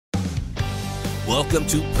Welcome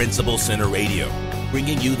to Principal Center Radio,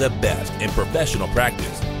 bringing you the best in professional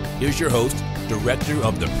practice. Here's your host, Director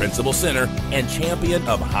of the Principal Center and Champion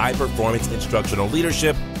of High-Performance Instructional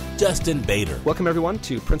Leadership, Justin Baeder. Welcome, everyone,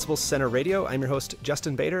 to Principal Center Radio. I'm your host,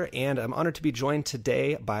 Justin Baeder, and I'm honored to be joined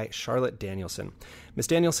today by Charlotte Danielson. Ms.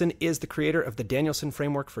 Danielson is the creator of the Danielson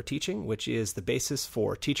Framework for Teaching, which is the basis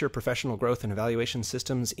for teacher professional growth and evaluation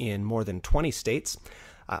systems in more than 20 states.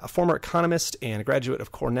 A former economist and a graduate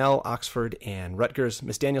of Cornell, Oxford, and Rutgers,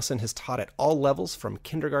 Ms. Danielson has taught at all levels from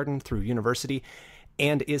kindergarten through university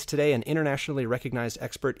and is today an internationally recognized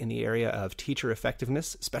expert in the area of teacher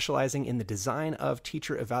effectiveness, specializing in the design of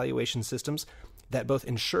teacher evaluation systems that both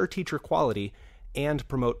ensure teacher quality and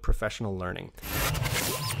promote professional learning.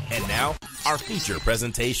 And now, our feature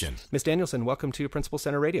presentation. Ms. Danielson, welcome to Principal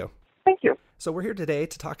Center Radio. Thank you. So we're here today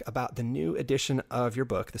to talk about the new edition of your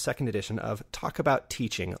book, the second edition of Talk About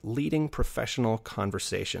Teaching, Leading Professional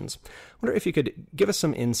Conversations. I wonder if you could give us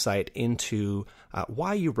some insight into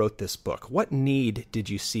why you wrote this book. What need did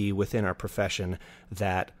you see within our profession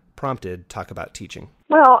that prompted Talk About Teaching?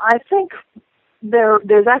 Well, I think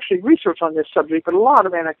there's actually research on this subject, but a lot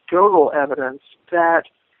of anecdotal evidence that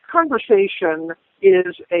conversation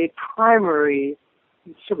is a primary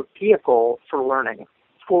sort of vehicle for learning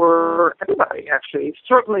for everybody, actually,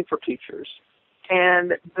 certainly for teachers,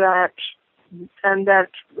 and that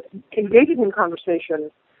engaging in conversation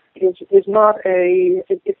is not a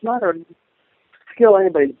skill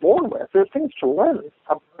anybody's born with. There are things to learn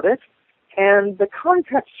about it, and the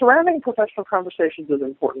context surrounding professional conversations is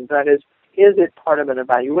important. That is it part of an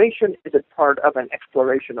evaluation? Is it part of an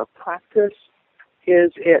exploration of practice?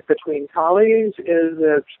 Is it between colleagues? Is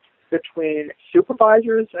it between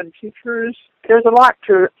supervisors and teachers? There's a lot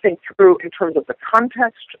to think through in terms of the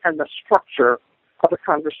context and the structure of the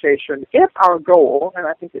conversation. If our goal, and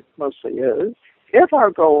I think it mostly is, if our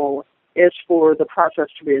goal is for the process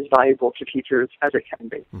to be as valuable to teachers as it can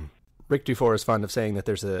be. Rick Dufour is fond of saying that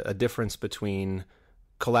there's a difference between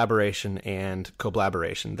collaboration and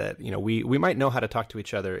collaboration, that we might know how to talk to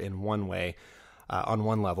each other in one way, on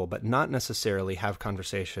one level, but not necessarily have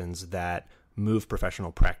conversations that move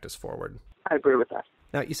professional practice forward. I agree with that.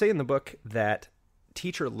 Now, you say in the book that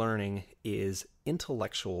teacher learning is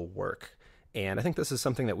intellectual work. And I think this is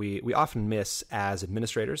something that we often miss as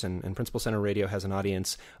administrators, and Principal Center Radio has an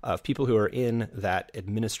audience of people who are in that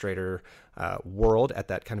administrator world at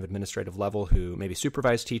that kind of administrative level, who maybe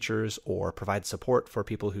supervise teachers or provide support for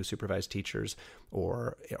people who supervise teachers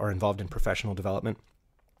or are involved in professional development.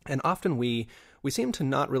 And often we seem to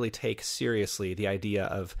not really take seriously the idea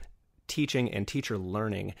of teaching and teacher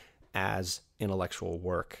learning as intellectual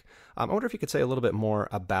work. I wonder if you could say a little bit more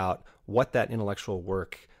about what that intellectual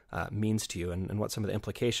work means to you and what some of the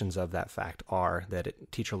implications of that fact are,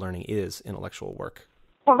 that teacher learning is intellectual work.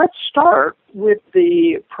 Well, let's start with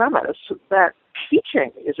the premise that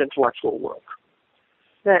teaching is intellectual work,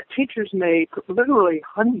 that teachers make literally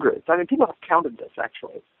hundreds, people have counted this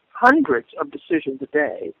actually, hundreds of decisions a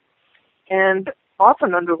day, and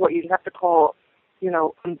often under what you'd have to call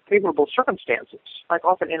unfavorable circumstances, like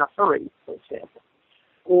often in a hurry, for example,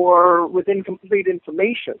 or with incomplete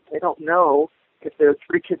information. They don't know if there are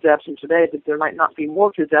 3 kids absent today, that there might not be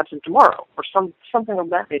more kids absent tomorrow, or something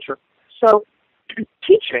of that nature. So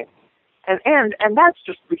teaching, and that's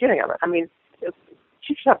just the beginning of it.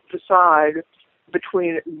 Teachers have to decide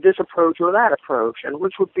between this approach or that approach, and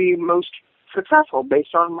which would be most successful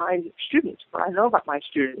based on my students, what I know about my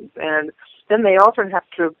students. And then they often have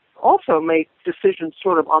to also make decisions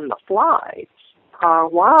sort of on the fly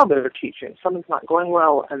while they're teaching. Something's not going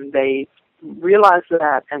well, and they realize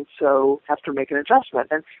that, and so have to make an adjustment.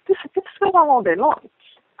 And this goes on all day long.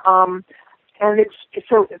 And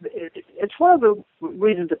it's one of the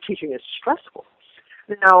reasons that teaching is stressful.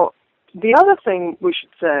 Now, the other thing we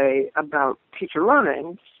should say about teacher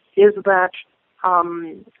learning is that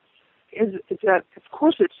of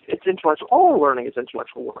course it's intellectual. All learning is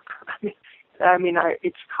intellectual work.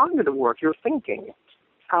 It's cognitive work. You're thinking.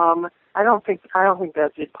 I don't think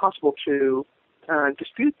that it's possible to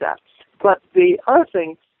dispute that. But the other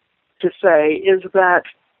thing to say is that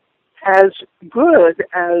as good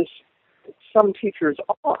as some teachers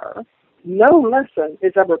are, no lesson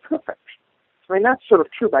is ever perfect. That's sort of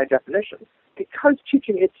true by definition. Because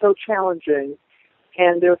teaching is so challenging,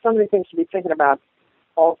 and there are so many things to be thinking about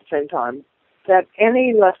all at the same time, that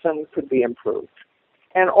any lesson could be improved.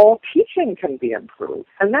 And all teaching can be improved.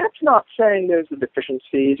 And that's not saying there's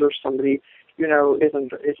deficiencies or somebody,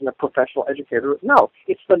 isn't a professional educator. No,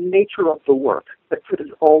 it's the nature of the work that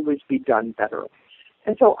could always be done better.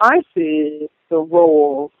 And so I see the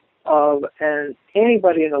role of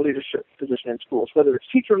anybody in a leadership position in schools, whether it's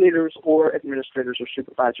teacher leaders or administrators or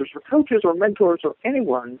supervisors or coaches or mentors or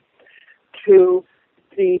anyone, to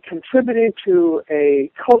be contributing to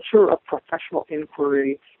a culture of professional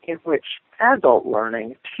inquiry in which adult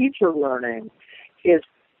learning, teacher learning is,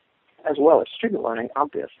 as well as student learning,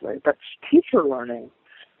 obviously, but teacher learning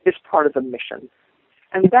is part of the mission.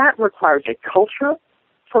 And that requires a culture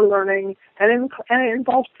for learning, and it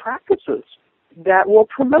involves practices that will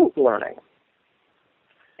promote learning.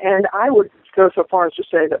 And I would go so far as to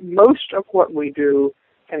say that most of what we do,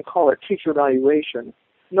 and call it teacher evaluation,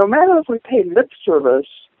 no matter if we pay lip service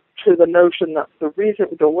to the notion that the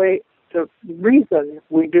reason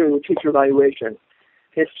we do teacher evaluation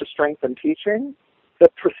is to strengthen teaching, the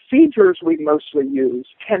procedures we mostly use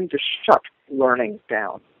tend to shut learning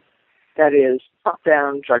down. That is,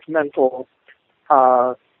 top-down, judgmental,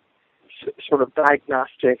 sort of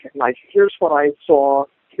diagnostic, like, here's what I saw,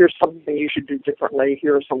 here's something you should do differently,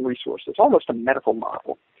 here are some resources, almost a medical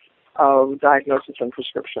model of diagnosis and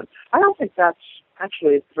prescription. I don't think that's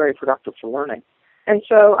actually very productive for learning. And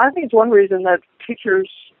so I think it's one reason that teachers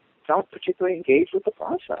don't particularly engage with the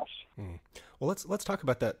process. Well, let's talk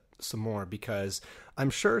about that some more, because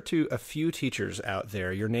I'm sure to a few teachers out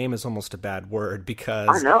there, your name is almost a bad word, because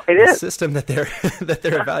I know, it the is. system that they're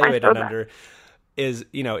evaluated under is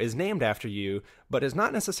named after you, but is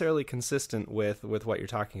not necessarily consistent with what you're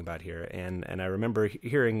talking about here. And I remember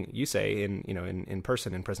hearing you say in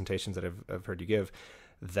person in presentations that I've heard you give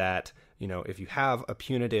that, if you have a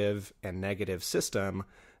punitive and negative system,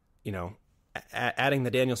 adding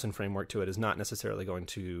the Danielson Framework to it is not necessarily going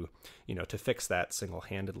to, to fix that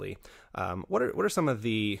single-handedly. What are some of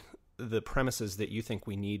the premises that you think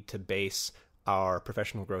we need to base our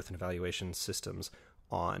professional growth and evaluation systems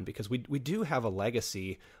on? Because we do have a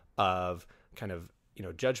legacy of kind of,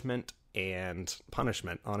 judgment and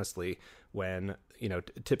punishment, honestly, when,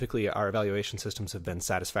 typically our evaluation systems have been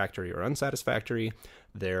satisfactory or unsatisfactory.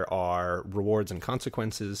 There are rewards and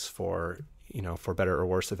consequences for better or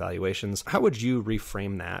worse evaluations. How would you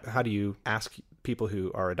reframe that? How do you ask people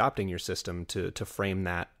who are adopting your system to frame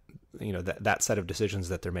that, that set of decisions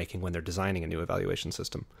that they're making when they're designing a new evaluation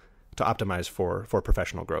system to optimize for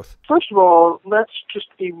professional growth? First of all, let's just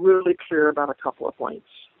be really clear about a couple of points.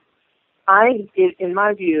 In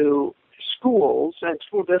my view, schools and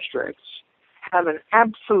school districts have an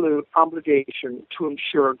absolute obligation to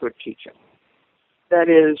ensure good teaching. That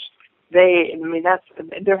is,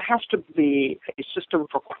 there has to be a system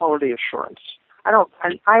for quality assurance.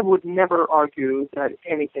 I would never argue that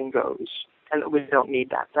anything goes and that we don't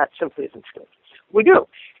need that. That simply isn't true. We do.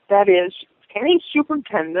 That is, any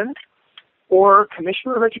superintendent or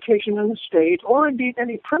commissioner of education in the state, or indeed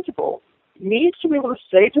any principal, needs to be able to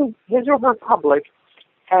say to his or her public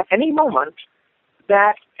at any moment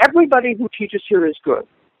that everybody who teaches here is good.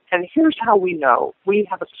 And here's how we know. We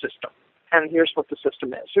have a system. And here's what the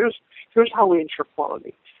system is. Here's how we ensure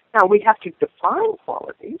quality. Now, we have to define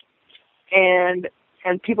quality, and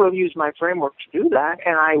people have used my framework to do that,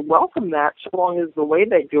 and I welcome that so long as the way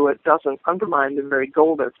they do it doesn't undermine the very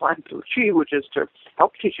goal they're trying to achieve, which is to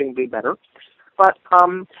help teaching be better. But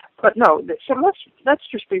no. So let's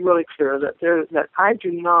just be really clear that I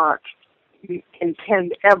do not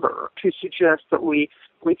intend ever to suggest that we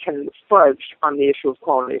can fudge on the issue of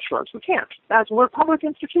quality assurance. We can't. We're public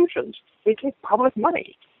institutions. We take public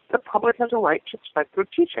money. The public has a right to expect good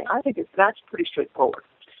teaching. I think that's pretty straightforward.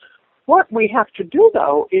 What we have to do,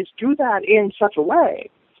 though, is do that in such a way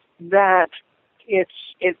that it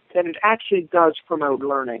actually does promote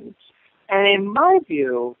learning. And in my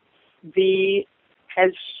view,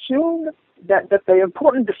 as soon that the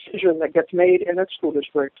important decision that gets made in a school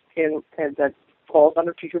district and that falls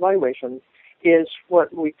under teacher evaluation is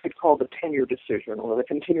what we could call the tenure decision or the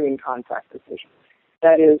continuing contract decision.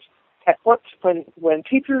 That is, when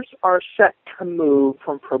teachers are set to move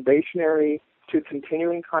from probationary to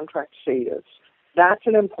continuing contract status, that's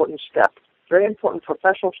an important step, very important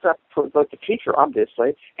professional step for both the teacher,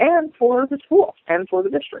 obviously, and for the school and for the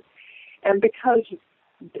district. And because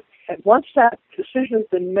once that decision has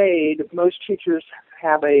been made, most teachers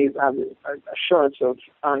have a assurance of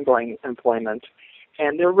ongoing employment,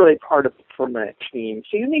 and they're really part of the permanent team.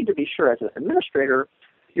 So you need to be sure as an administrator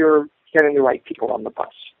you're getting the right people on the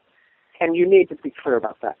bus. And you need to be clear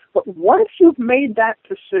about that. But once you've made that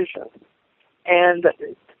decision and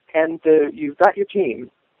you've got your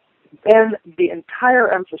team, then the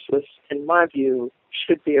entire emphasis, in my view,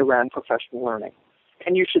 should be around professional learning.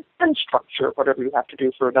 And you should then structure whatever you have to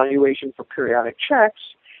do for evaluation, for periodic checks,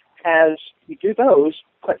 as you do those,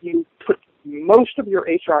 but you put most of your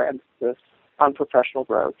HR emphasis on professional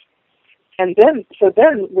growth. And then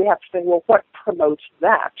we have to think, well, what promotes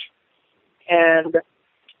that? And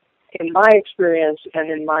in my experience and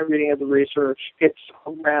in my reading of the research, it's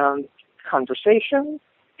around conversation,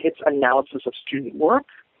 it's analysis of student work,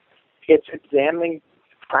 it's examining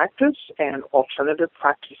practice and alternative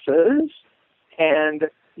practices, and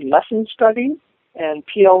lesson study, and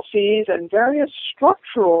PLCs, and various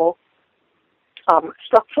structural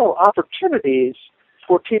opportunities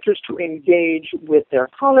for teachers to engage with their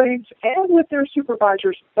colleagues and with their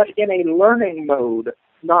supervisors, but in a learning mode,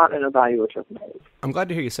 not an evaluative mode. I'm glad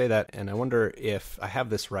to hear you say that, and I wonder if I have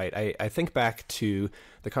this right. I think back to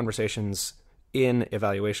the conversations in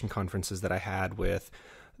evaluation conferences that I had with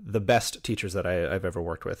the best teachers that I've ever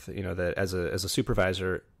worked with. You know, that as a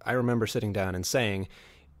supervisor, I remember sitting down and saying,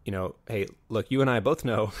 you know, hey, look, you and I both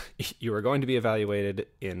know you are going to be evaluated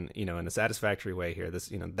in a satisfactory way here.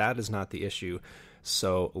 This, that is not the issue.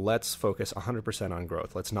 So let's focus 100% on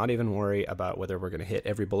growth. Let's not even worry about whether we're going to hit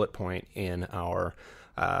every bullet point in our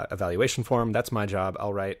evaluation form. That's my job.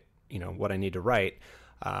 I'll write, what I need to write.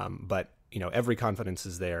 But every confidence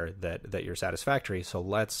is there that you're satisfactory. So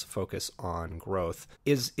let's focus on growth.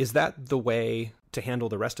 Is that the way to handle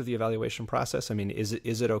the rest of the evaluation process? I mean,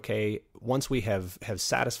 is it okay once we have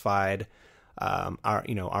satisfied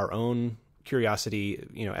our own curiosity,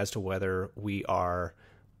 as to whether we are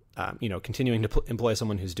continuing to employ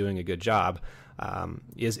someone who's doing a good job?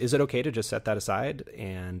 Is it okay to just set that aside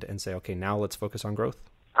and say, okay, now let's focus on growth?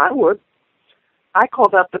 I would. I call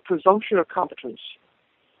that the presumption of competence.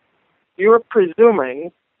 You're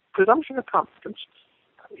presuming, presumption of competence,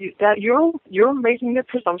 that you're making a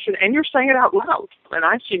presumption and you're saying it out loud. And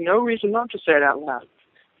I see no reason not to say it out loud.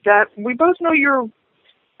 That we both know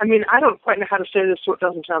I don't quite know how to say this so it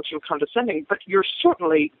doesn't sound too condescending, but you're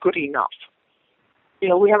certainly good enough.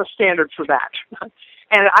 We have a standard for that.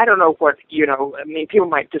 And I don't know what, people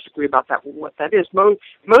might disagree about that, what that is.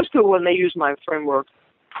 Most people, when they use my framework,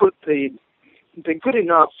 put the good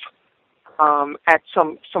enough at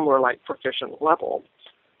somewhere like proficient level.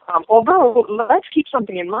 Although, let's keep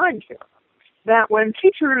something in mind here, that when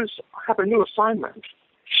teachers have a new assignment,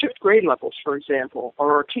 shift grade levels, for example,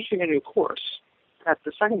 or are teaching a new course at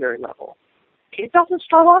the secondary level, it doesn't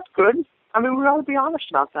start off good. We ought to be honest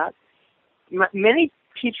about that. Many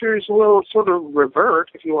teachers will sort of revert,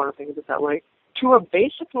 if you want to think of it that way, to a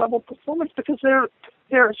basic level performance because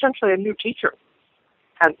they're essentially a new teacher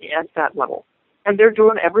at that level. And they're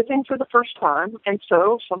doing everything for the first time, and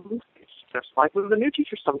so it's just like with the new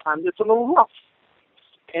teacher, sometimes it's a little rough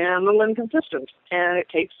and a little inconsistent, and it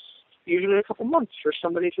takes usually a couple months for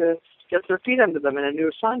somebody to get their feet under them in a new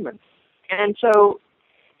assignment. And so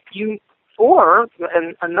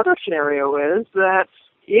another scenario is that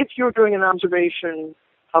if you're doing an observation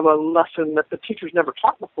of a lesson that the teacher's never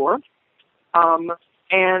taught before,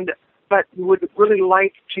 but would really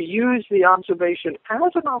like to use the observation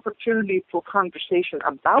as an opportunity for conversation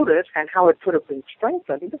about it and how it could have been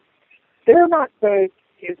strengthened, they're not going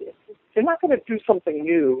to do something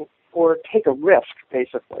new or take a risk,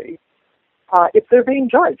 basically, if they're being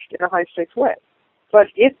judged in a high-stakes way. But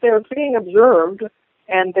if they're being observed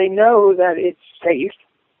and they know that it's safe,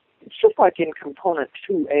 it's just like in component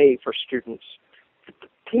 2A for students.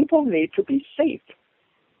 People need to be safe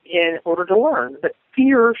in order to learn. That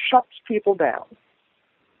fear shuts people down.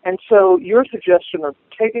 And so your suggestion of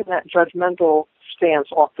taking that judgmental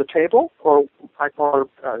stance off the table, or I call it,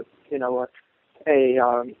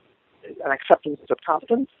 an acceptance of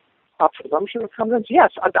competence, a presumption of competence,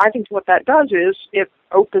 yes, I think what that does is it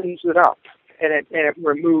opens it up and it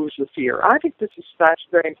removes the fear. I think that's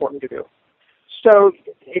very important to do. So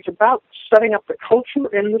it's about setting up the culture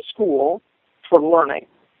in the school for learning,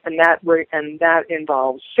 and that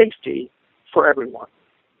involves safety for everyone,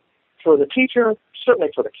 for the teacher, certainly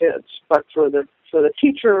for the kids, but for the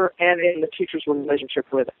teacher and in the teacher's relationship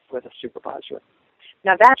with a supervisor.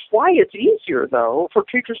 Now that's why it's easier, though, for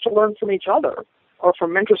teachers to learn from each other or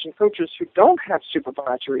from mentors and coaches who don't have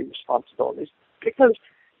supervisory responsibilities, because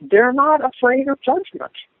they're not afraid of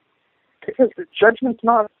judgment, because the judgment's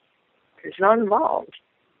not involved.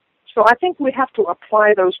 So I think we have to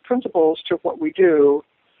apply those principles to what we do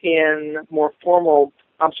in more formal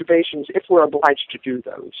observations if we're obliged to do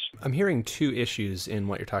those. I'm hearing two issues in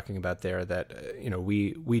what you're talking about there, that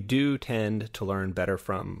we do tend to learn better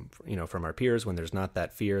from our peers when there's not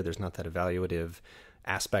that fear, there's not that evaluative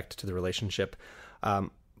aspect to the relationship.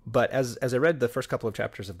 But as I read the first couple of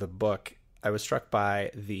chapters of the book, I was struck by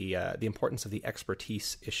the importance of the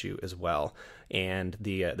expertise issue as well. And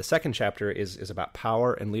the second chapter is about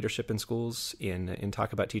power and leadership in schools in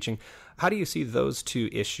Talk About Teaching. How do you see those two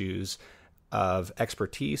issues of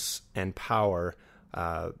expertise and power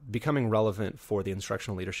becoming relevant for the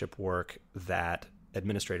instructional leadership work that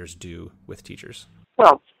administrators do with teachers?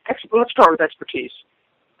 Well, let's start with expertise.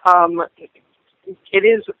 It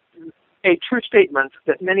is a true statement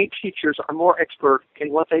that many teachers are more expert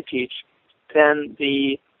in what they teach than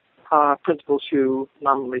the principals who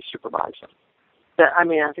nominally supervise them. I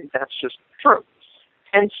think that's just true.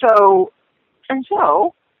 And so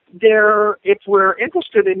if we're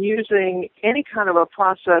interested in using any kind of a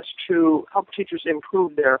process to help teachers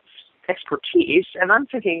improve their expertise, and I'm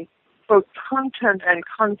thinking both content and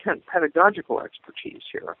content pedagogical expertise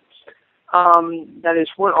here. That is,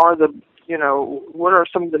 what are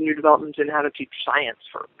some of the new developments in how to teach science,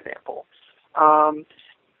 for example?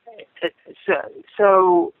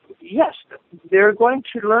 So yes, they're going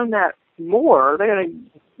to learn that more. They're going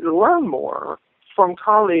to learn more from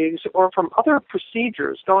colleagues or from other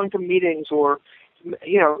procedures, going to meetings, or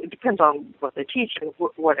it depends on what they teach and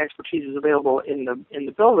what expertise is available in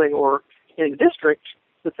the building or in the district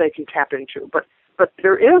that they can tap into. But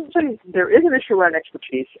there is an issue around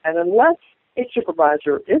expertise, and unless a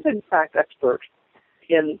supervisor is in fact expert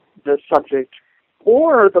in the subject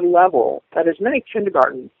or the level, that is, many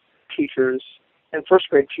kindergarten teachers and first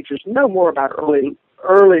grade teachers know more about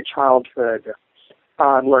early childhood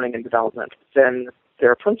learning and development than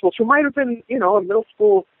their principals, who might have been, a middle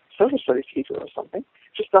school social studies teacher or something,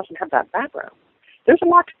 just doesn't have that background. There's a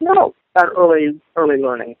lot to know about early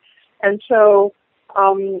learning. And so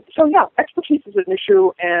expertise is an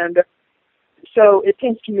issue, and so it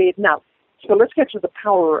seems to me, now, so let's get to the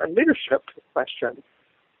power and leadership question.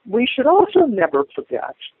 We should also never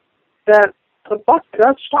forget that the buck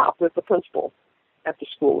does stop with the principal at the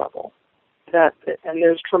school level. And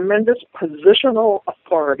there's tremendous positional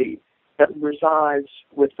authority that resides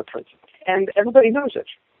with the principal. And everybody knows it,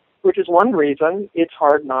 which is one reason it's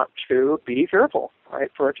hard not to be fearful,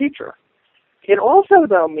 right, for a teacher. It also,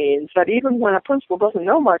 though, means that even when a principal doesn't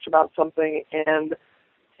know much about something and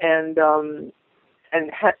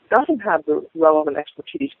doesn't have the relevant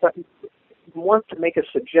expertise, but wants to make a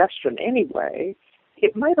suggestion anyway,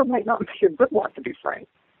 it might or might not be a good one, to be frank.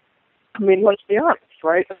 I mean, let's be honest,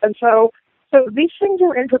 right? And so these things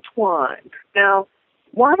are intertwined. Now,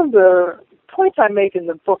 one of the points I make in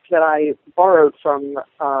the book that I borrowed from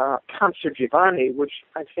Councillor Giovanni, which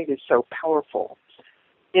I think is so powerful,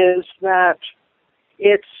 is that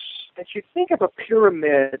if you think of a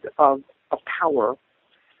pyramid of power,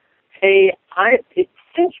 it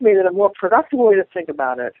seems to me that a more productive way to think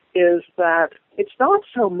about it is that it's not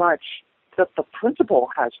so much that the principal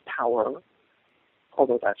has power,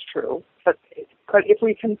 although that's true, but if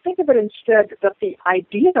we can think of it instead that the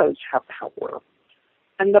ideas have power,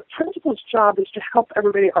 and the principal's job is to help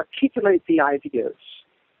everybody articulate the ideas.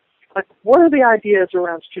 Like, what are the ideas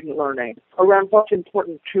around student learning, around what's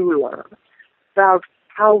important to learn, about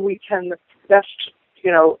how we can best,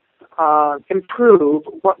 improve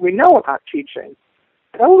what we know about teaching?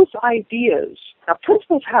 Those ideas, now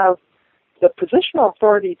principals have the positional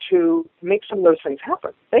authority to make some of those things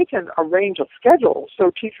happen. They can arrange a schedule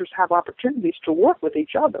so teachers have opportunities to work with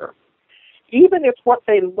each other, even if what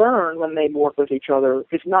they learn when they work with each other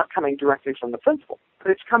is not coming directly from the principal, but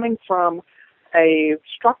it's coming from a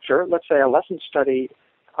structure, let's say a lesson study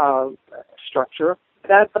structure,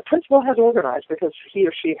 that the principal has organized because he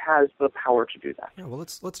or she has the power to do that. Yeah, well,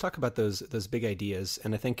 let's talk about those big ideas,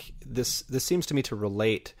 and I think this seems to me to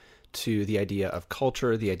relate to the idea of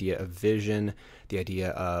culture, the idea of vision, the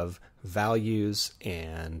idea of values,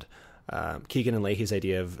 and Keegan and Leahy's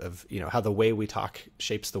idea of how the way we talk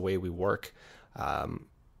shapes the way we work.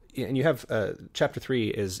 And you have chapter 3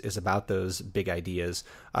 is about those big ideas.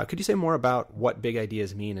 Could you say more about what big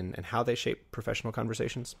ideas mean and how they shape professional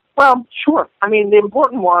conversations? Well, sure. I mean, the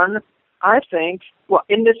important one, I think,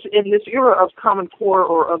 in this era of Common Core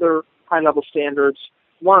or other high-level standards,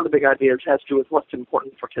 one of the big ideas has to do with what's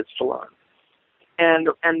important for kids to learn, and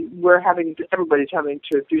everybody's having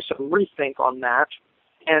to do some rethink on that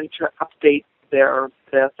and to update their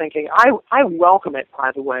thinking. I welcome it,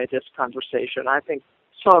 by the way, this conversation. I think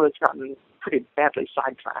some of it's gotten pretty badly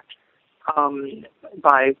sidetracked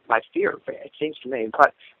by fear, it seems to me.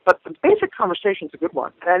 But the basic conversation is a good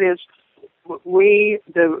one. That is,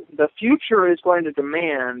 the future is going to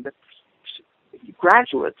demand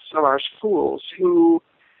graduates of our schools who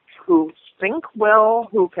think well,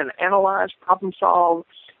 who can analyze, problem solve.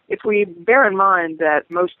 If we bear in mind that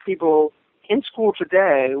most people in school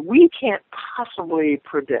today, we can't possibly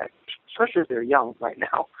predict, especially if they're young right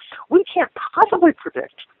now, we can't possibly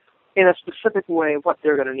predict in a specific way what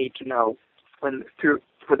they're going to need to know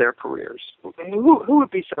for their careers. Who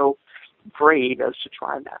would be so brave as to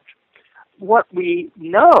try that? What we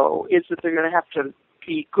know is that they're going to have to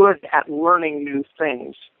be good at learning new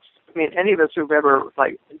things. I mean, any of us who've ever,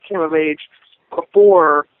 came of age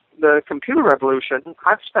before the computer revolution,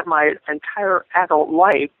 I've spent my entire adult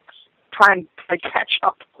life trying to catch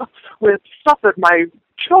up with stuff that my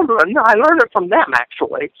children, I learned it from them,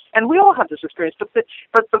 actually. And we all have this experience. But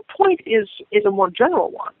the point is a more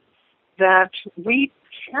general one, that we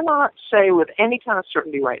cannot say with any kind of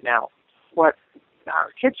certainty right now what our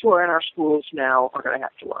kids who are in our schools now are going to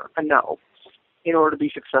have to learn and know in order to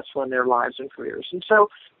be successful in their lives and careers. And so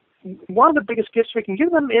one of the biggest gifts we can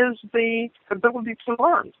give them is the ability to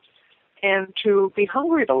learn and to be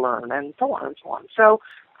hungry to learn and so on and so on.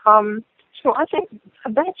 So I think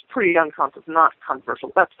that's pretty not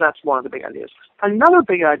controversial. That's one of the big ideas. Another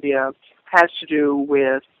big idea has to do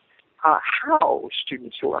with how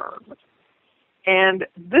students learn. And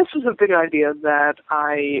this is a big idea that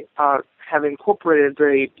I have incorporated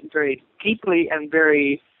very, very deeply and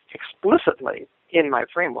very explicitly in my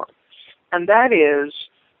framework. And that is,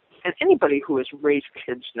 and anybody who has raised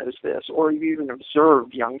kids knows this, or you've even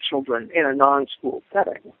observed young children in a non-school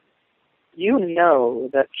setting, you know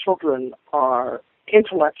that children are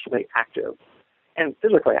intellectually active, and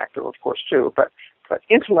physically active, of course, too, but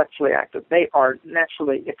intellectually active. They are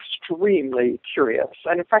naturally extremely curious.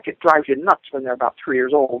 And in fact, it drives you nuts when they're about 3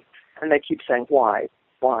 years old, and they keep saying, why?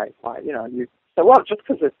 You know, and you say, well, just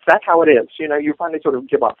because that's how it is. You know, you finally sort of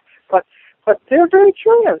give up. But they're very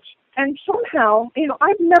curious. And somehow, you know,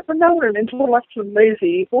 I've never known an intellectually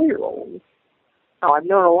lazy 4-year-old. Now, I've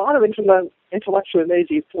known a lot of intellectually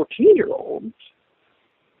lazy 14-year-olds.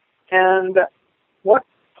 And what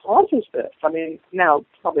causes this? I mean, now,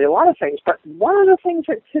 probably a lot of things, but one of the things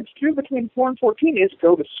that kids do between 4 and 14 is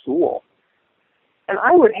go to school. And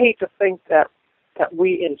I would hate to think that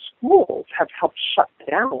we in schools have helped shut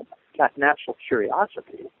down that natural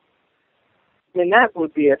curiosity. I mean, that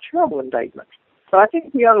would be a terrible indictment. So I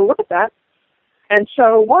think we ought to look at that. And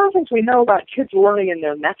so one of the things we know about kids learning in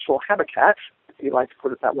their natural habitat, if you like to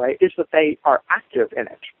put it that way, is that they are active in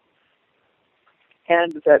it.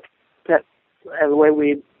 And that the way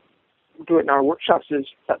we do it in our workshops is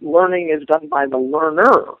that learning is done by the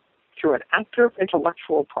learner through an active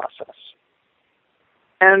intellectual process.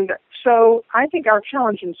 And so I think our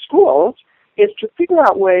challenge in schools is to figure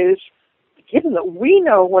out ways, given that we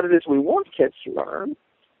know what it is we want kids to learn,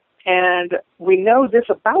 and we know this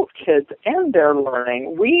about kids and their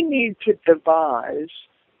learning, we need to devise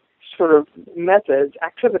sort of methods,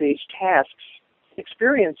 activities, tasks,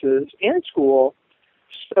 experiences in school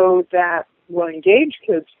so that will engage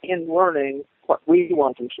kids in learning what we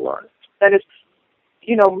want them to learn. That is,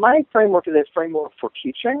 you know, my framework is a framework for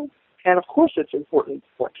teaching, and of course it's important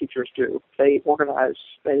what teachers do. They organize,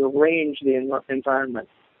 they arrange the environment.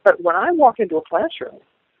 But when I walk into a classroom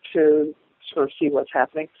to sort of see what's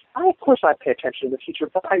happening, of course I pay attention to the teacher,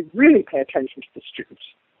 but I really pay attention to the students.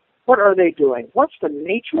 What are they doing? What's the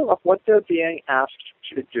nature of what they're being asked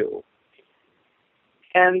to do?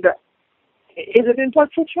 And is it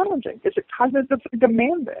intellectually challenging? Is it cognitively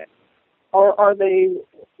demanding? Or are they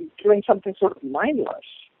doing something sort of mindless?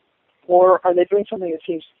 Or are they doing something that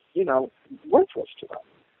seems, you know, worthless to them?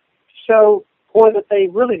 So, or that they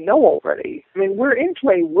really know already. I mean, we're into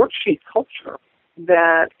a worksheet culture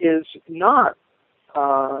that is not,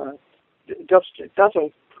 it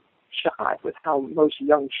doesn't jive with how most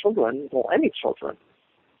young children, or any children,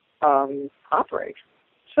 operate.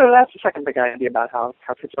 So that's the second big idea about how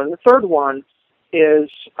kids learn. The third one is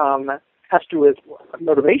has to do with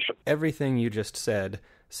motivation. Everything you just said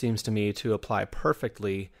seems to me to apply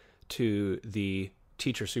perfectly to the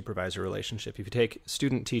teacher-supervisor relationship. If you take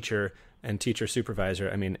student-teacher and teacher-supervisor,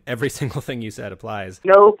 I mean, every single thing you said applies.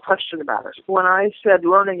 No question about it. When I said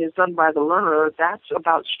learning is done by the learner, that's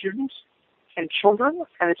about students and children,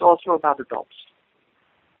 and it's also about adults.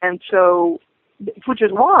 And so, which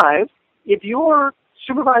is why, if your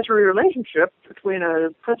supervisory relationship between a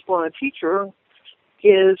principal and a teacher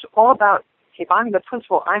is all about, if I'm the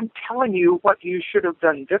principal, I'm telling you what you should have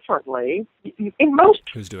done differently. In most...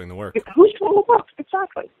 Who's doing the work? Who's doing the work,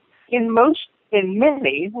 exactly. In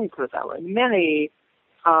many, let me put it that way, many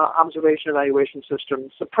observation evaluation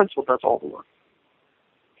systems, the principal does all the work.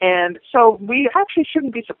 And so we actually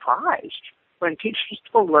shouldn't be surprised when teachers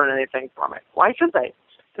don't learn anything from it. Why should they?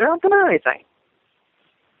 They're not doing anything.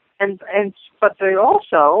 But they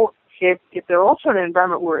also, if they're also in an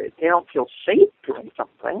environment where they don't feel safe doing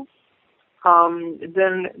something,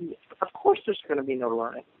 then of course there's going to be no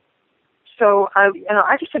learning. So I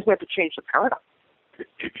just think we have to change the paradigm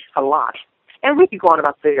a lot. And we could go on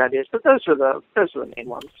about big ideas, but those are the main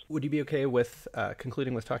ones. Would you be okay with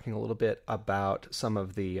concluding with talking a little bit about some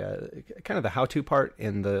of the kind of the how-to part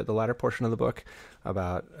in the latter portion of the book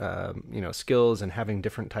about skills and having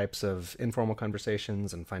different types of informal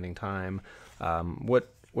conversations and finding time?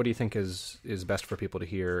 What do you think is best for people to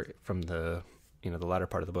hear from the latter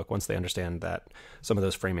part of the book once they understand that some of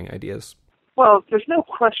those framing ideas? Well, there's no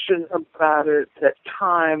question about it that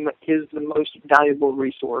time is the most valuable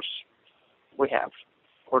resource we have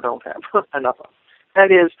or don't have enough of.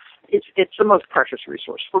 That is, it's the most precious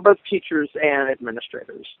resource for both teachers and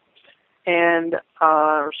administrators and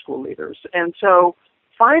our school leaders. And so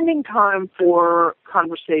finding time for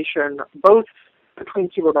conversation, both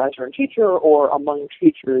between supervisor and teacher or among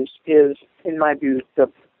teachers, is, in my view,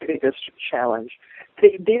 the biggest challenge.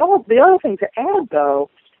 The other thing to add, though,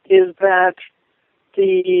 is that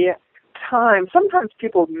the time, sometimes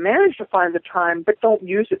people manage to find the time but don't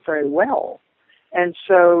use it very well. And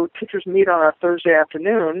so teachers meet on a Thursday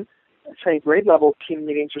afternoon, say grade level team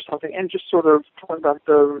meetings or something, and just sort of talk about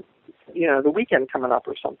the weekend coming up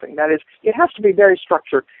or something. That is, it has to be very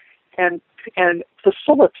structured. And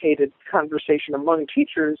facilitated conversation among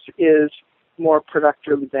teachers is more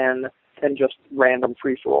productive than just random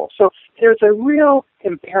free-for-all. So there's a real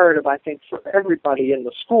imperative, I think, for everybody in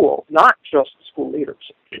the school, not just school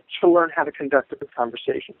leaders, to learn how to conduct the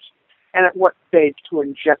conversations, and at what stage to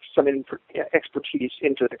inject some expertise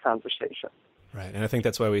into the conversation. Right, and I think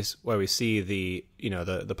that's why we see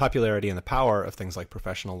the popularity and the power of things like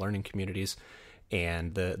professional learning communities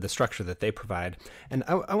and the structure that they provide. And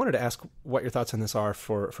I wanted to ask what your thoughts on this are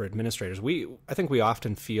for administrators. I think we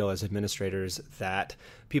often feel as administrators that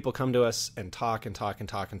people come to us and talk, and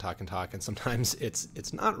sometimes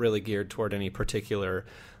it's not really geared toward any particular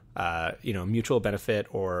mutual benefit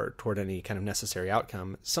or toward any kind of necessary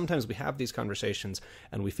outcome. Sometimes we have these conversations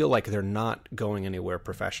and we feel like they're not going anywhere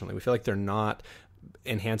professionally. We feel like they're not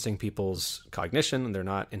enhancing people's cognition and they're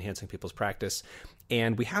not enhancing people's practice.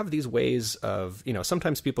 And we have these ways of,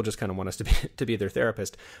 sometimes people just kind of want us to be their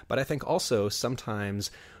therapist. But I think also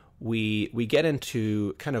sometimes we get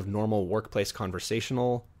into kind of normal workplace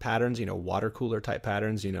conversational patterns, water cooler type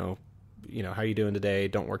patterns, how are you doing today?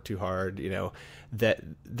 Don't work too hard,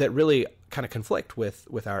 that really kind of conflict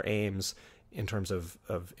with our aims in terms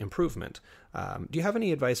of improvement. Do you have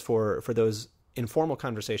any advice for those informal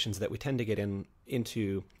conversations that we tend to get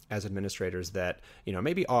into as administrators that,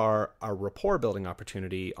 maybe are a rapport building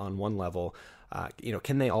opportunity on one level,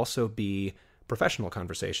 can they also be professional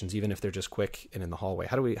conversations, even if they're just quick and in the hallway?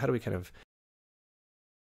 How do we kind of...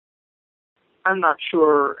 I'm not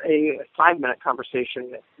sure a 5-minute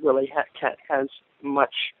conversation really has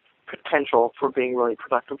much potential for being really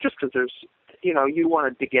productive, just because there's, you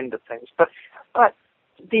want to dig into things. But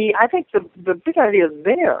I think the big idea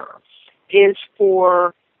there is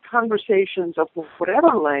for conversations of whatever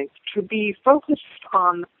length to be focused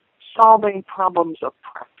on solving problems of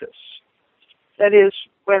practice. That is,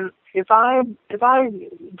 if I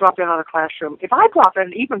drop in on a classroom, if I drop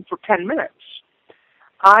in even for 10 minutes,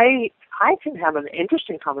 I can have an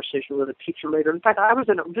interesting conversation with a teacher later. In fact, I was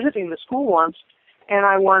visiting the school once, and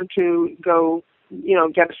I wanted to go,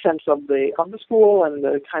 get a sense of the school and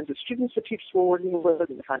the kinds of students the teachers were working with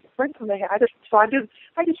and the kinds of curriculum they had. I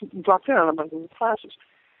just dropped in on a bunch of classes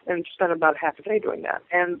and spent about half a day doing that.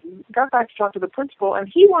 And got back to talk to the principal, and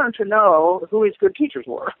he wanted to know who his good teachers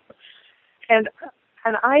were. And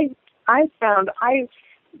I found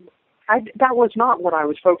that was not what I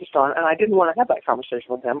was focused on, and I didn't want to have that conversation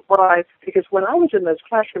with them. Because when I was in those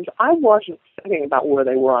classrooms, I wasn't thinking about where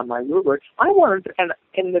they were on my rubric. I wanted, and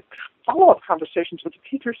in the follow-up conversations with the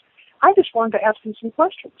teachers, I just wanted to ask them some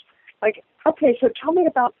questions. Like, okay, so tell me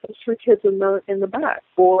about those 3 kids in the back,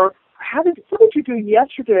 or what did you do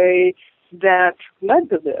yesterday that led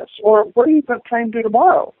to this, or what are you planning to do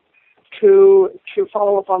tomorrow to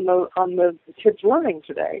follow up on the kids learning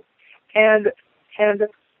today,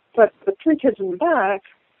 But the 3 kids in the back,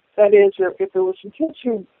 that is, if there were some kids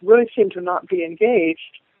who really seemed to not be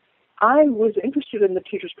engaged, I was interested in the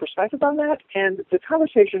teacher's perspective on that, and the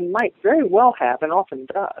conversation might very well have, and often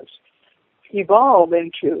does, evolve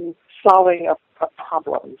into solving a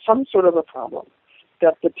problem, some sort of a problem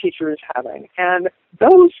that the teacher is having. And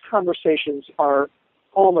those conversations are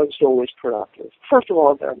almost always productive. First of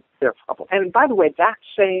all, they're problem. And by the way, that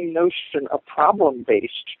same notion of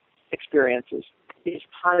problem-based experiences is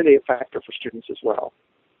highly effective for students as well.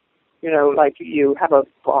 Like you have a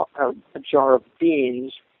jar of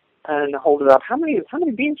beans and hold it up. How many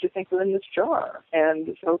beans do you think are in this jar?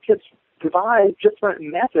 And so kids devise different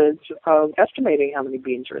methods of estimating how many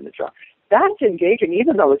beans are in the jar. That's engaging,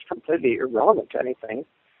 even though it's completely irrelevant to anything.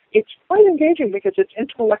 it's quite engaging because it's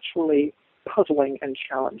intellectually puzzling and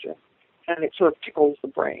challenging, and it sort of tickles the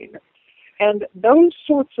brain. And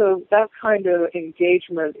that kind of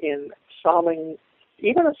engagement in solving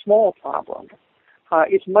even a small problem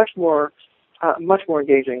is much more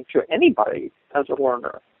engaging to anybody as a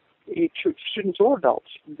learner, to students or adults,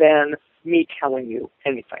 than me telling you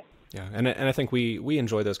anything. Yeah, and I think we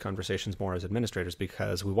enjoy those conversations more as administrators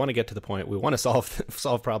because we want to get to the point. We want to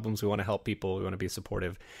solve problems. We want to help people. We want to be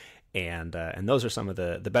supportive, and those are some of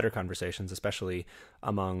the better conversations, especially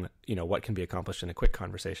among what can be accomplished in a quick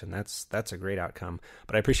conversation. That's a great outcome.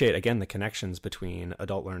 But I appreciate again the connections between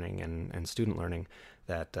adult learning and student learning.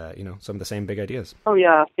 That some of the same big ideas. Oh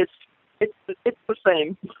yeah, it's the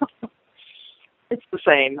same. It's the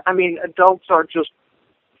same. I mean, adults are just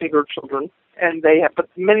bigger children. And but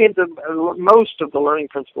most of the learning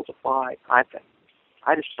principles apply, I think.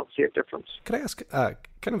 I just don't see a difference. Could I ask,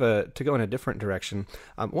 to go in a different direction?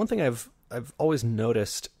 One thing I've always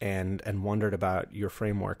noticed and wondered about your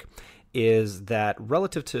framework is that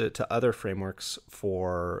relative to other frameworks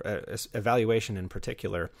for evaluation in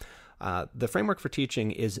particular, the framework for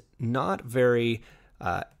teaching is not very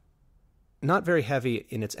heavy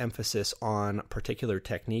in its emphasis on particular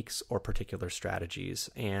techniques or particular strategies.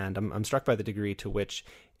 And I'm struck by the degree to which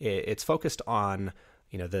it's focused on,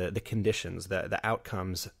 the conditions, the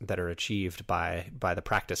outcomes that are achieved by the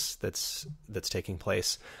practice that's taking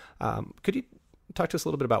place. Could you talk to us a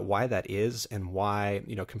little bit about why that is and why,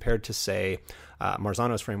 compared to, say,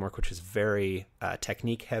 Marzano's framework, which is very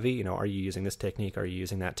technique heavy, are you using this technique? Are you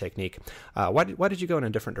using that technique? Why did you go in a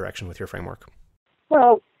different direction with your framework?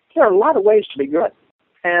 Well, there are a lot of ways to be good,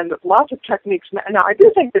 and lots of techniques. Now, I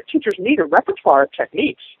do think that teachers need a repertoire of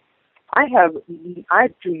techniques. I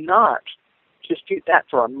do not dispute that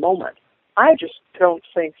for a moment. I just don't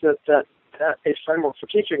think that a framework for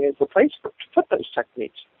teaching is the place to put those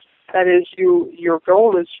techniques. That is, your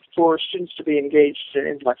goal is for students to be engaged in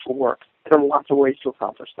intellectual work. There are lots of ways to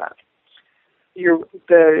accomplish that.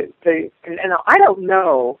 And I don't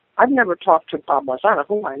know. I've never talked to Bob Marzano,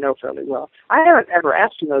 whom I know fairly well. I haven't ever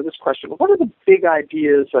asked him this question. What are the big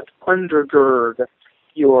ideas that undergird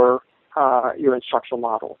your instructional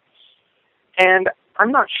model? And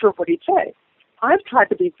I'm not sure what he'd say. I've tried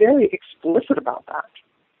to be very explicit about that,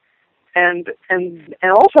 and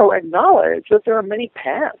also acknowledge that there are many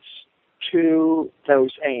paths to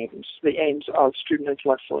those aims, the aims of student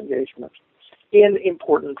intellectual engagement in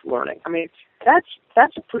important learning. I mean,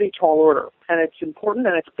 that's a pretty tall order, and it's important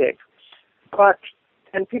and it's big.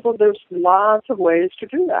 There's lots of ways to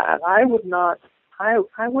do that. I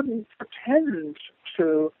wouldn't pretend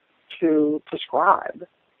to prescribe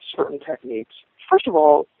certain techniques. First of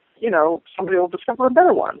all, somebody will discover a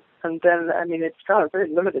better one, and then it's got a very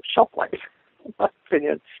limited shelf life, in my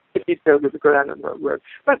opinion, if you go to the grand and road.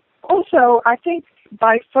 But also, I think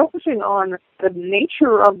by focusing on the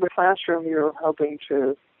nature of the classroom you're hoping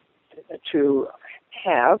to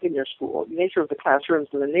have in your school, the nature of the classrooms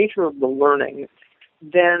and the nature of the learning,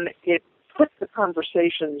 then it puts the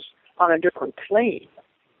conversations on a different plane.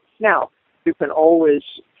 Now, you can always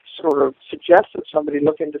sort of suggest that somebody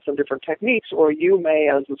look into some different techniques, or you may,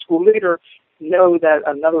 as a school leader, know that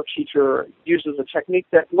another teacher uses a technique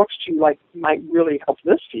that looks to you like might really help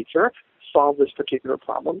this teacher solve this particular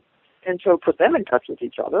problem, and so put them in touch with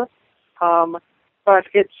each other. But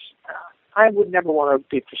I would never want to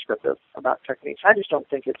be prescriptive about techniques. I just don't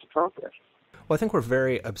think it's appropriate. Well, I think we're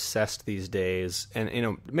very obsessed these days,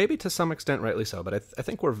 and maybe to some extent rightly so, but I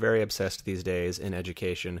think we're very obsessed these days in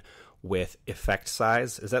education with effect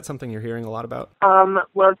size. Is that something you're hearing a lot about?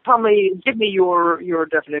 Well, probably give me your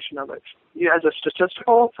definition of it. As a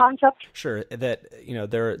statistical concept? Sure. That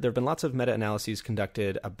there have been lots of meta-analyses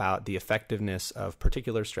conducted about the effectiveness of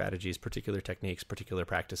particular strategies, particular techniques, particular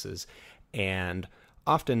practices, and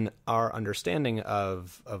often our understanding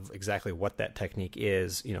of exactly what that technique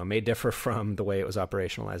is, may differ from the way it was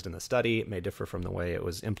operationalized in the study. It may differ from the way it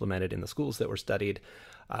was implemented in the schools that were studied.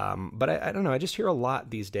 But I don't know. I just hear a lot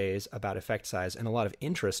these days about effect size and a lot of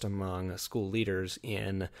interest among school leaders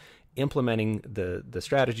in implementing the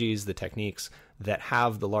strategies, the techniques that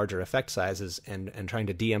have the larger effect sizes and trying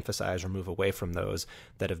to de-emphasize or move away from those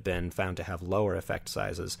that have been found to have lower effect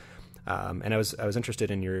sizes. And I was interested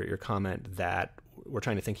in your comment that we're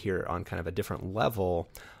trying to think here on kind of a different level,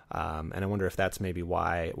 and I wonder if that's maybe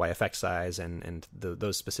why effect size and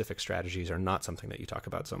those specific strategies are not something that you talk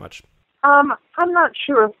about so much. I'm not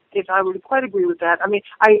sure if I would quite agree with that. I mean,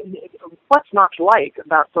 what's not to like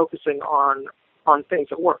about focusing on things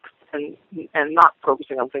that work and not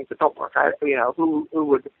focusing on things that don't work? Who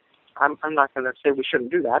would? I'm not going to say we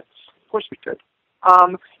shouldn't do that. Of course we could.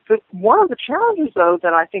 But one of the challenges, though,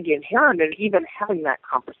 that I think inherent in even having that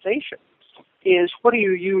conversation is what do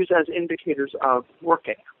you use as indicators of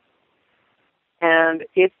working? And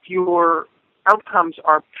if your outcomes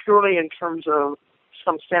are purely in terms of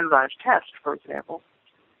some standardized test, for example,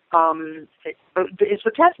 is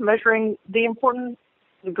the test measuring the important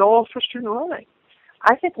goals for student learning?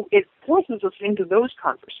 I think it forces us into those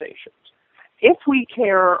conversations. If we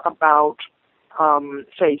care about,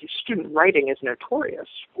 say, student writing is notorious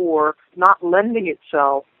for not lending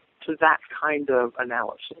itself to that kind of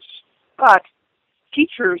analysis, but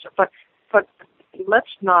teachers, but let's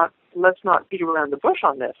not beat around the bush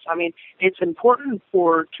on this. I mean, it's important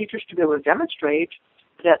for teachers to be able to demonstrate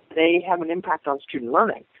that they have an impact on student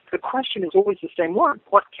learning. The question is always the same one: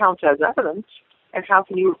 what counts as evidence, and how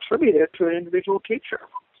can you attribute it to an individual teacher?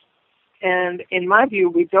 And in my view,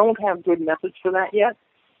 we don't have good methods for that yet.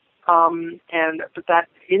 But that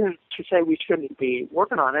isn't to say we shouldn't be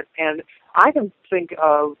working on it. And I can think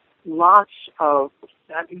of lots of,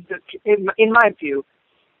 in my view,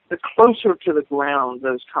 the closer to the ground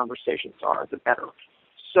those conversations are, the better.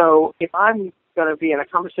 So if I'm going to be in a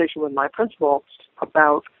conversation with my principal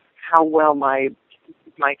about how well my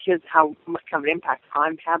kids, how much kind of impact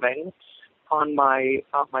I'm having on my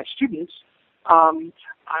students,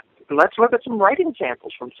 let's look at some writing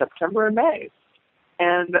samples from September and May,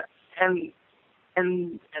 and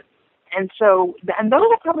so those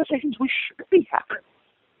are conversations we should be having.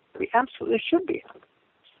 We absolutely should be having.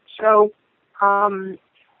 So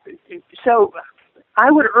I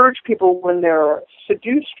would urge people when they're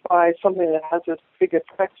seduced by something that has this big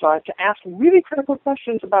effect size to ask really critical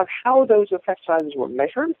questions about how those effect sizes were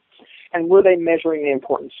measured and were they measuring the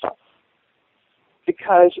important stuff.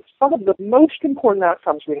 Because some of the most important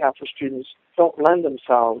outcomes we have for students don't lend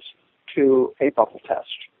themselves to a bubble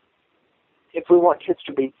test. If we want kids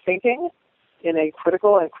to be thinking in a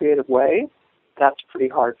critical and creative way, that's pretty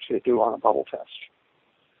hard to do on a bubble test.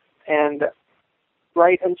 And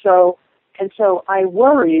so I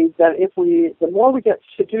worry that the more we get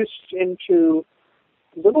seduced into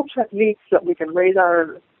little techniques that we can raise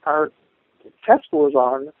our test scores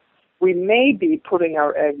on, we may be putting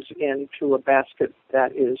our eggs into a basket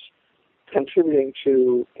that is contributing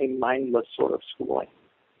to a mindless sort of schooling.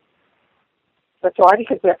 But so I think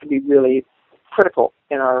we have to be really critical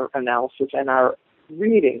in our analysis and our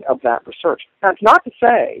reading of that research. Now, it's not to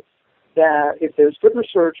say that if there's good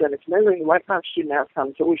research and it's measuring the right kind of student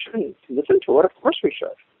outcomes, that we shouldn't listen to it. Of course we should.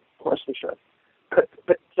 Of course we should. But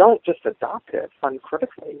don't just adopt it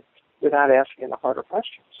uncritically without asking the harder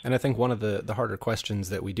questions. And I think one of the harder questions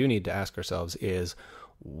that we do need to ask ourselves is,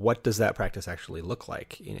 what does that practice actually look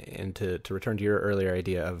like? And to return to your earlier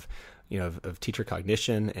idea of teacher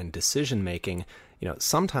cognition and decision making,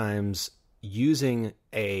 sometimes using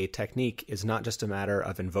a technique is not just a matter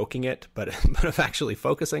of invoking it, but of actually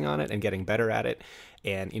focusing on it and getting better at it.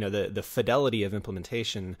 And the fidelity of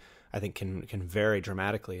implementation, I think, can vary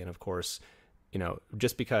dramatically. And of course,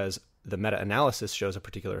 just because the meta-analysis shows a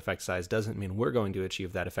particular effect size doesn't mean we're going to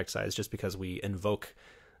achieve that effect size just because we invoke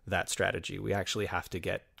that strategy. We actually have to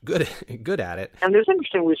get good at it. And there's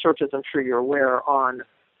interesting research, as I'm sure you're aware, on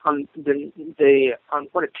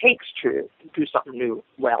what it takes to do something new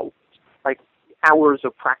well, like hours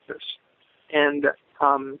of practice, and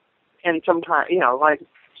sometimes like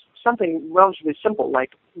something relatively simple,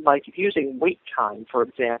 like using wait time, for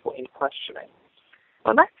example, in questioning.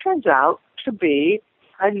 Well, that turns out to be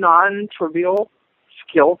a non-trivial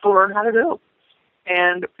skill to learn how to do,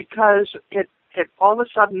 and because it all of a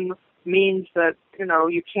sudden means that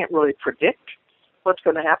you can't really predict what's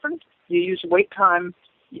going to happen. You use wait time,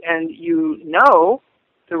 and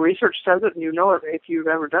the research says it, and it if you've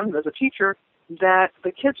ever done it as a teacher, that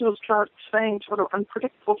the kids will start saying sort of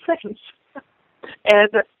unpredictable things.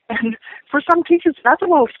 and for some teachers, that's a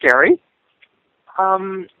little scary.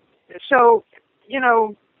 I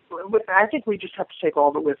think we just have to take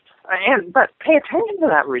all of it but pay attention to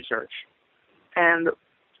that research. And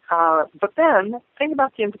but then think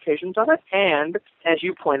about the implications of it, and as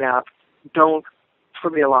you point out, don't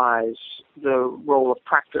trivialize the role of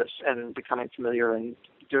practice and becoming familiar and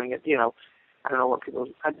doing it. I don't know what people.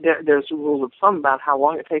 There's a rule of thumb about how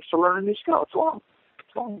long it takes to learn a new skill. It's long,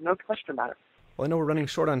 no question about it. Well, I know we're running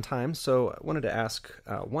short on time, so I wanted to ask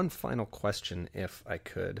one final question, if I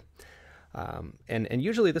could. And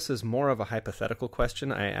usually this is more of a hypothetical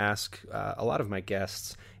question. I ask a lot of my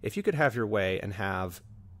guests, if you could have your way and have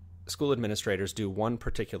school administrators do one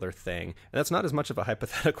particular thing, and that's not as much of a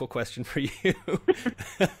hypothetical question for you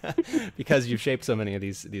because you've shaped so many of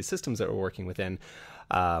these systems that we're working within.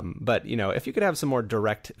 But if you could have some more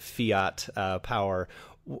direct fiat power,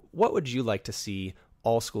 What would you like to see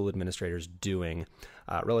all school administrators doing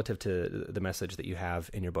relative to the message that you have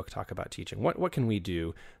in your book, Talk About Teaching? What can we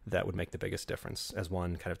do that would make the biggest difference as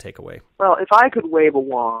one kind of takeaway? Well, if I could wave a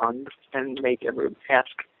wand and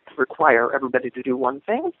require everybody to do one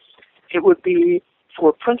thing, it would be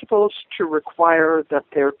for principals to require that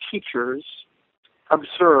their teachers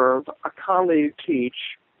observe a colleague teach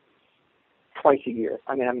twice a year.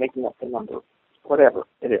 I mean, I'm making up the number, whatever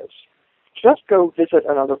it is. Just go visit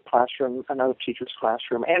another classroom, another teacher's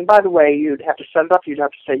classroom. And by the way, you'd have to set it up. You'd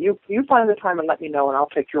have to say, you find the time and let me know, and I'll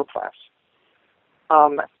take your class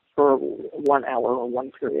for 1 hour or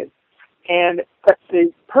one period. But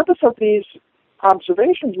the purpose of these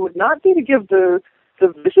observations would not be to give the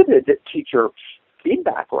visited teacher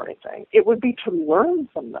feedback or anything. It would be to learn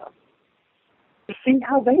from them, to see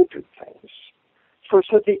how they do things. So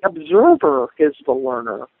the observer is the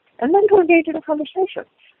learner, and then to engage in a conversation,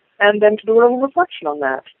 and then to do a little reflection on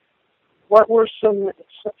that. What were some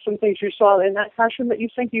things you saw in that classroom that you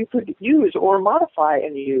think you could use or modify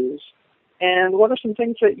and use? And what are some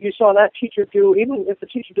things that you saw that teacher do, even if the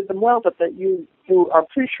teacher did them well, but that you are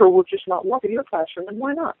pretty sure will just not work in your classroom, and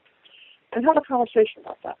why not? And have a conversation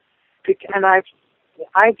about that. And I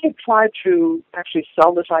did try to actually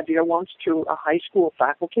sell this idea once to a high school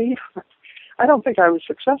faculty. I don't think I was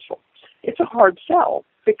successful. It's a hard sell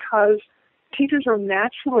because teachers are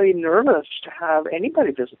naturally nervous to have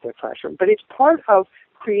anybody visit their classroom, but it's part of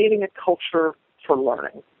creating a culture for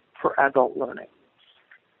learning, for adult learning,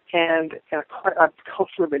 and a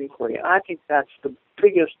culture of inquiry. And I think that's the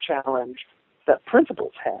biggest challenge that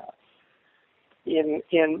principals have in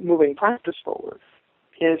moving practice forward,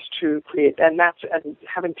 is to create, and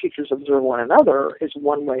having teachers observe one another is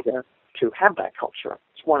one way to have that culture.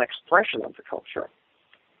 It's one expression of the culture.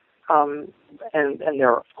 And there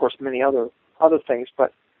are, of course, many other things,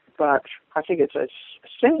 but I think it's a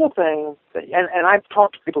single thing that, and I've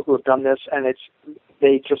talked to people who have done this, and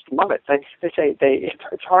they just love it. They say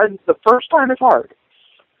it's hard. The first time it's hard,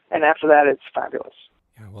 and after that it's fabulous.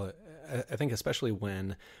 Yeah, well, I think especially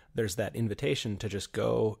when there's that invitation to just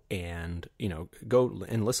go and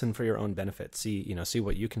listen for your own benefit, see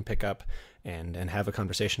what you can pick up and have a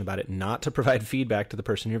conversation about it, not to provide feedback to the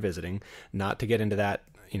person you're visiting, not to get into that,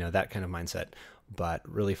 that kind of mindset, but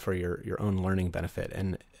really for your own learning benefit.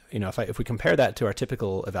 And, if we compare that to our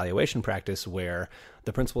typical evaluation practice where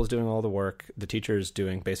the principal is doing all the work, the teacher is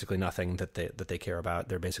doing basically nothing that they care about,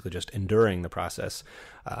 they're basically just enduring the process.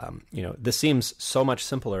 This seems so much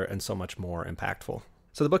simpler and so much more impactful.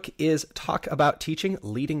 So the book is Talk About Teaching,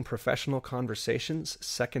 Leading Professional Conversations,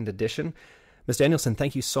 2nd edition. Ms. Danielson,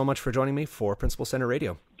 thank you so much for joining me for Principal Center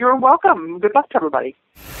Radio. You're welcome. Good luck to everybody.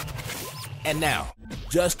 And now,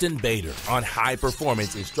 Justin Baeder on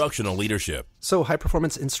high-performance instructional leadership. So,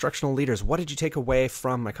 high-performance instructional leaders, what did you take away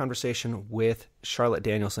from my conversation with Charlotte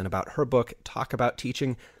Danielson about her book, Talk About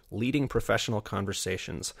Teaching, Leading Professional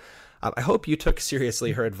Conversations? I hope you took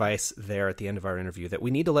seriously her advice there at the end of our interview, that we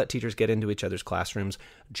need to let teachers get into each other's classrooms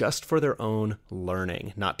just for their own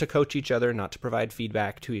learning, not to coach each other, not to provide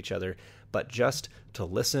feedback to each other, but just to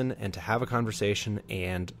listen and to have a conversation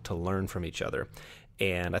and to learn from each other.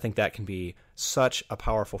 And I think that can be such a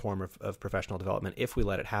powerful form of professional development if we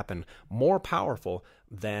let it happen, more powerful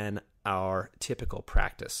than our typical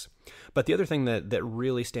practice. But the other thing that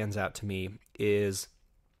really stands out to me is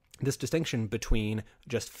this distinction between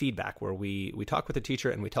just feedback, where we talk with the teacher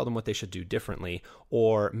and we tell them what they should do differently,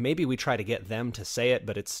 or maybe we try to get them to say it,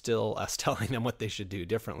 but it's still us telling them what they should do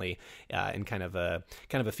differently in kind of a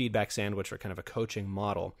feedback sandwich or kind of a coaching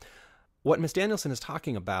model. What Ms. Danielson is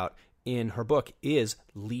talking about in her book is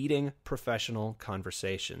leading professional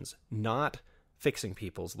conversations, not fixing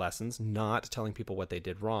people's lessons, not telling people what they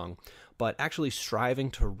did wrong, but actually striving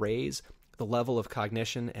to raise the level of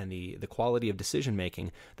cognition and the quality of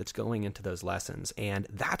decision-making that's going into those lessons. And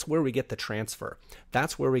that's where we get the transfer.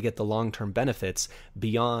 That's where we get the long-term benefits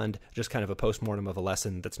beyond just kind of a postmortem of a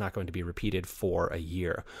lesson that's not going to be repeated for a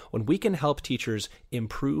year. When we can help teachers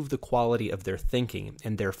improve the quality of their thinking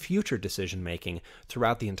and their future decision-making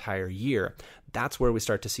throughout the entire year, that's where we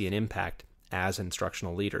start to see an impact as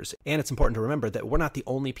instructional leaders. And it's important to remember that we're not the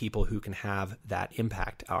only people who can have that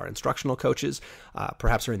impact. Our instructional coaches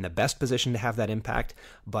perhaps are in the best position to have that impact,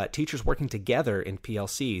 but teachers working together in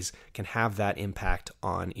PLCs can have that impact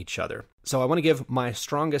on each other. So I want to give my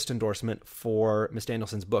strongest endorsement for Ms.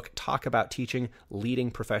 Danielson's book, Talk About Teaching,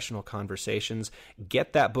 Leading Professional Conversations.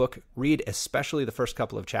 Get that book, read especially the first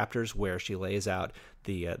couple of chapters where she lays out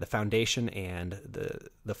the foundation and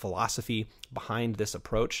the philosophy behind this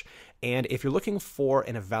approach. And if you're looking for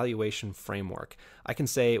an evaluation framework, I can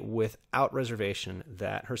say without reservation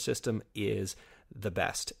that her system is the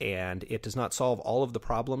best. And it does not solve all of the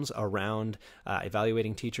problems around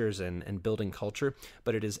evaluating teachers and building culture,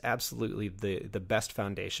 but it is absolutely the best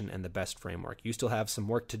foundation and the best framework. You still have some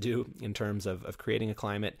work to do in terms of creating a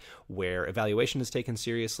climate where evaluation is taken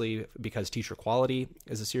seriously, because teacher quality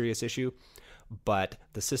is a serious issue, but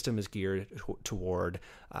the system is geared toward,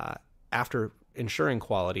 after ensuring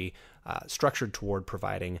quality, structured toward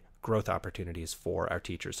providing growth opportunities for our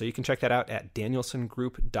teachers. So you can check that out at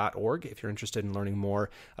danielsongroup.org if you're interested in learning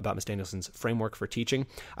more about Ms. Danielson's framework for teaching.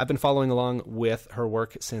 I've been following along with her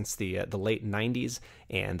work since the late 90s,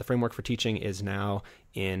 and the framework for teaching is now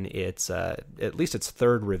in its at least its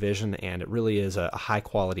third revision, and it really is a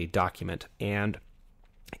high-quality document. And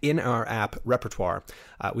in our app repertoire,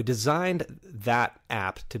 we designed that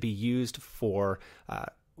app to be used for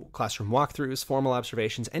classroom walkthroughs, formal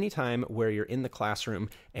observations, anytime where you're in the classroom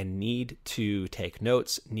and need to take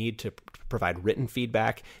notes, need to provide written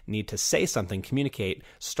feedback, need to say something, communicate,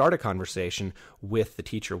 start a conversation with the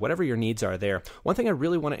teacher, whatever your needs are there. One thing I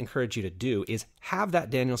really want to encourage you to do is have that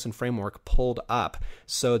Danielson framework pulled up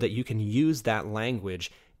so that you can use that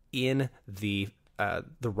language in the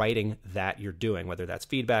writing that you're doing, whether that's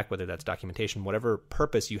feedback, whether that's documentation, whatever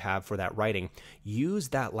purpose you have for that writing. Use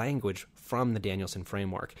that language from the Danielson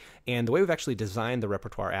framework. And the way we've actually designed the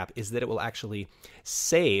repertoire app is that it will actually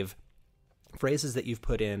save phrases that you've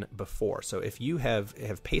put in before. So if you have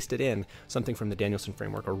pasted in something from the Danielson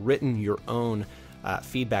framework or written your own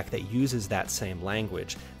feedback that uses that same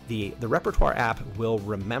language, the repertoire app will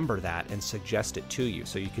remember that and suggest it to you.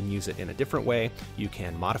 So you can use it in a different way. You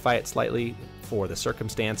can modify it slightly for the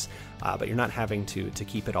circumstance, but you're not having to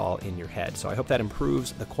keep it all in your head. So I hope that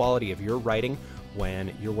improves the quality of your writing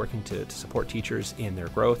when you're working to support teachers in their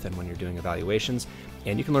growth and when you're doing evaluations.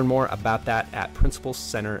 And you can learn more about that at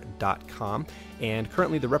principalcenter.com. And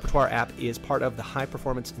currently the Repertoire app is part of the High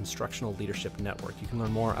Performance Instructional Leadership Network. You can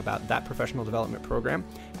learn more about that professional development program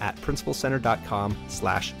at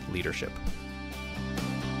principalcenter.com/leadership.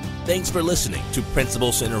 Thanks for listening to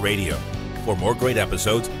Principal Center Radio. For more great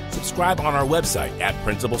episodes, subscribe on our website at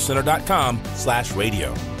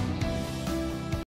principalcenter.com/radio.